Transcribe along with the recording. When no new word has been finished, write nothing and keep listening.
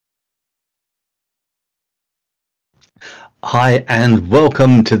Hi, and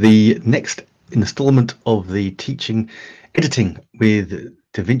welcome to the next installment of the Teaching Editing with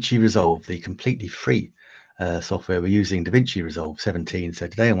DaVinci Resolve, the completely free software. We're using DaVinci Resolve 17. So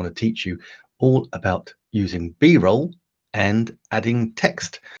today I want to teach you all about using B-roll and adding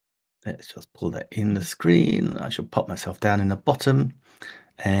text. Let's just pull that in the screen. I shall pop myself down in the bottom.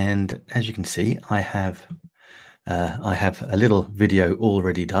 And as you can see, I have a little video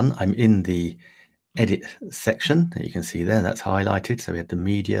already done. I'm in the edit section that you can see there. That's highlighted. So we have the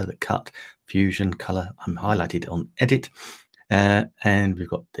media, the cut, fusion, color. I'm highlighted on edit, and we've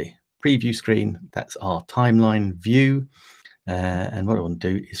got the preview screen. That's our timeline view. And what I want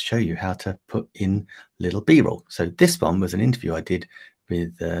to do is show you how to put in little b-roll. So this one was an interview I did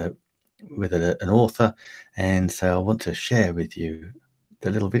with an author, and so I want to share with you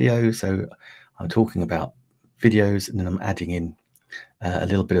the little video. So I'm talking about videos, and then I'm adding in a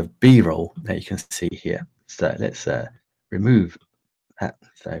little bit of b-roll that you can see here. So let's remove that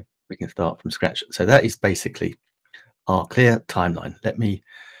so we can start from scratch. So that is basically our clear timeline. Let me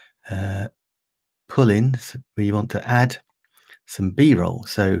pull in. So we want to add some b-roll.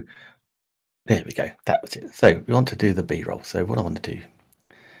 So there we go. That was it. So we want to do the b-roll. So what I want to do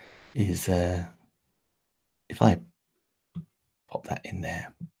is if I pop that in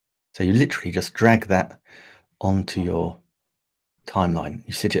there, so you literally just drag that onto your timeline.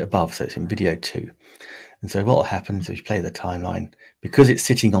 You sit it above, so it's in video 2. And so what will happen is if you play the timeline, because it's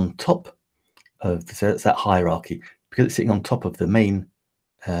sitting on top of, so it's that hierarchy, because it's sitting on top of the main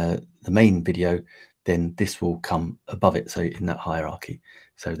video, then this will come above it, so in that hierarchy.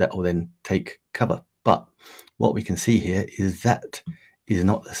 So that will then take cover. But what we can see here is that is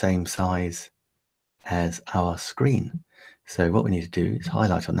not the same size as our screen. So what we need to do is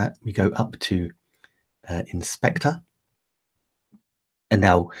highlight on that. We go up to Inspector. And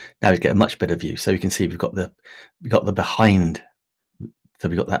now we get a much better view. So you can see we've got the behind. So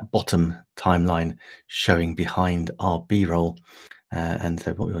we've got that bottom timeline showing behind our B-roll. And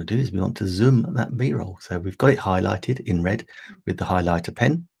so what we want to do is we want to zoom that B-roll. So we've got it highlighted in red with the highlighter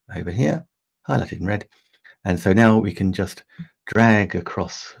pen over here, highlighted in red. And so now we can just drag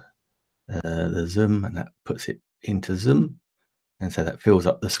across the zoom, and that puts it into zoom. And so that fills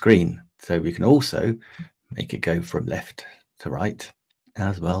up the screen. So we can also make it go from left to right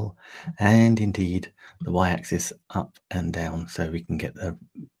as well, and indeed the y-axis up and down, so we can get the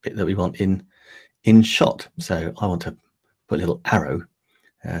bit that we want in shot. So I want to put a little arrow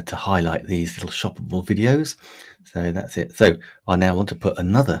to highlight these little shoppable videos. So that's it. So I now want to put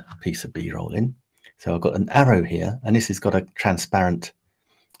another piece of b-roll in. So I've got an arrow here, and this has got a transparent,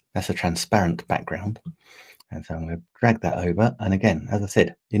 that's a transparent background. And so I'm going to drag that over, and again, as I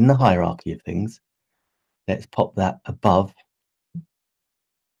said, in the hierarchy of things, let's pop that above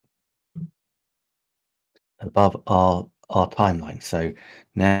our timeline. So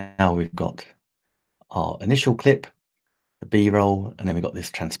now we've got our initial clip, the b-roll, and then we've got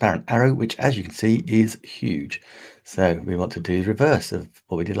this transparent arrow, which, as you can see, is huge. So we want to do the reverse of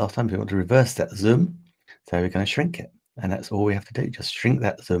what we did last time. We want to reverse that zoom, so we're going to shrink it, and that's all we have to do. Just shrink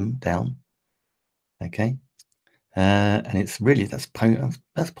that zoom down. Okay, and it's really that's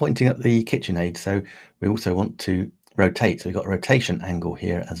pointing at the KitchenAid. So we also want to rotate. So we've got a rotation angle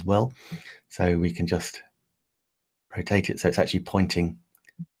here as well, so we can just rotate it so it's actually pointing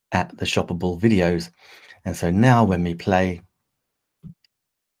at the shoppable videos. And so now when we play,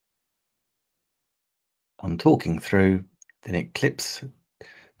 I'm talking through, then it clips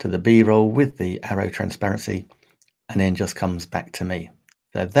to the b-roll with the arrow transparency, and then just comes back to me.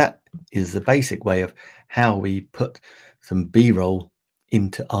 So that is the basic way of how we put some b-roll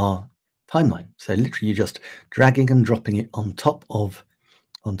into our timeline. So literally you're just dragging and dropping it on top of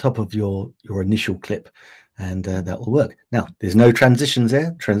your initial clip, and that will work. Now, there's no transitions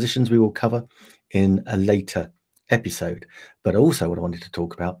there. Transitions we will cover in a later episode. But also what I wanted to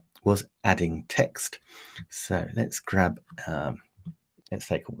talk about was adding text. So let's grab, let's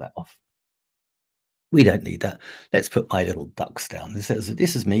take all that off. We don't need that. Let's put my little ducks down. This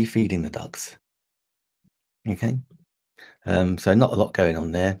is me feeding the ducks. Okay. So not a lot going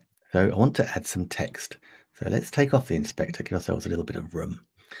on there. So I want to add some text. So let's take off the inspector, give ourselves a little bit of room.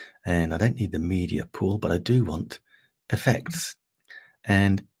 And I don't need the media pool, but I do want effects.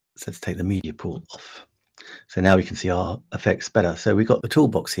 And so let's take the media pool off. So now we can see our effects better. So we've got the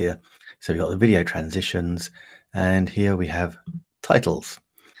toolbox here. So we've got the video transitions, and here we have titles.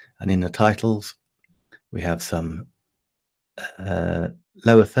 And in the titles, we have some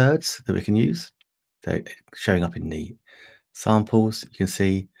lower thirds that we can use. So showing up in the samples, you can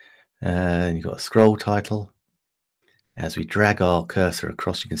see, and you've got a scroll title. As we drag our cursor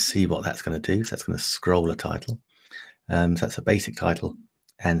across, you can see what that's going to do. So that's going to scroll a title. So that's a basic title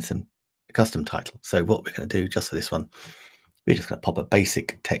and some custom title. So what we're going to do just for this one, we're just going to pop a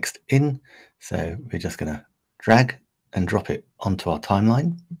basic text in. So we're just going to drag and drop it onto our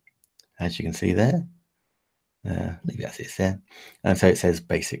timeline, as you can see there. Leave it as it's there. And so it says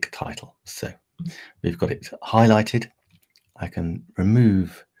basic title. So we've got it highlighted. I can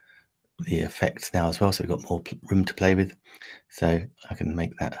remove the effects now as well, so we've got more room to play with. So I can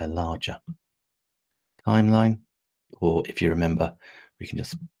make that a larger timeline, or if you remember, we can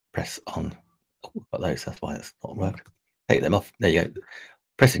just press on. Oh, we've got those, that's why that's not worked. Take them off. There you go.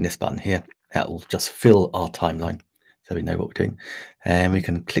 Pressing this button here, that will just fill our timeline, so we know what we're doing. And we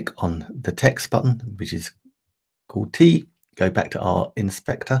can click on the text button, which is called T. Go back to our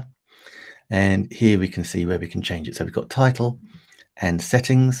inspector, and here we can see where we can change it. So we've got title and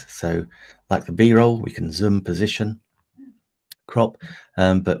settings. So like the B-roll, we can zoom, position, crop,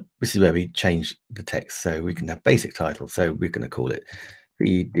 but this is where we change the text. So we can have basic title. So we're going to call it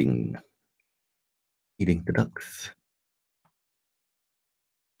feeding the ducks.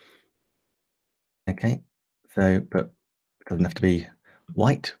 Okay, so but it doesn't have to be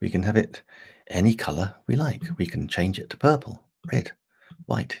white. We can have it any color we like. We can change it to purple, red,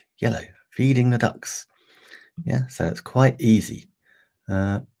 white, yellow. Feeding the ducks. Yeah, so it's quite easy.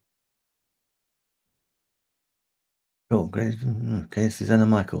 Oh, great. Okay, Susanna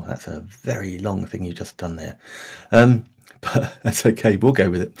Michael, that's a very long thing you just done there. But that's okay, we'll go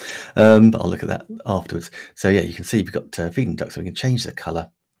with it. But I'll look at that afterwards. So yeah, you can see we've got feeding ducks, so we can change the color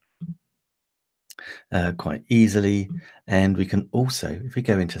quite easily. And we can also, if we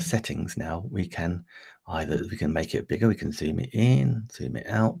go into settings now, we can make it bigger, we can zoom it in, zoom it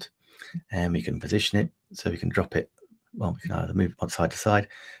out, and we can position it. So we can drop it, well, we can either move one side to side,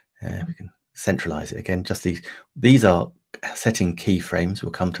 we can centralize it again. Just these are setting keyframes.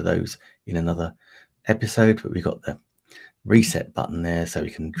 We'll come to those in another episode, but we've got the reset button there, so we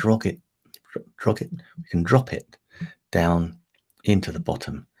can drag it, we can drop it down into the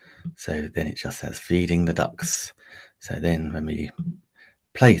bottom. So then it just says feeding the ducks. So then when we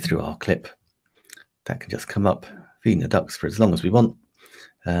play through our clip, that can just come up, feeding the ducks for as long as we want.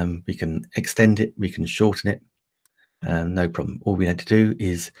 We can extend it, we can shorten it, no problem. All we need to do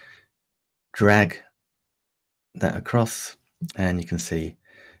is drag that across, and you can see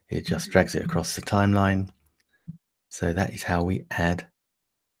it just drags it across the timeline. So that is how we add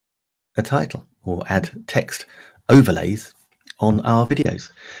a title or add text overlays on our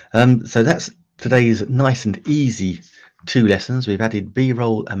videos. So that's today's nice and easy 2 lessons. We've added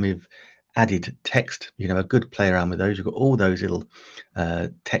B-roll and we've added text. You can have a good play around with those. You've got all those little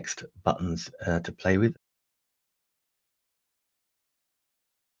text buttons to play with.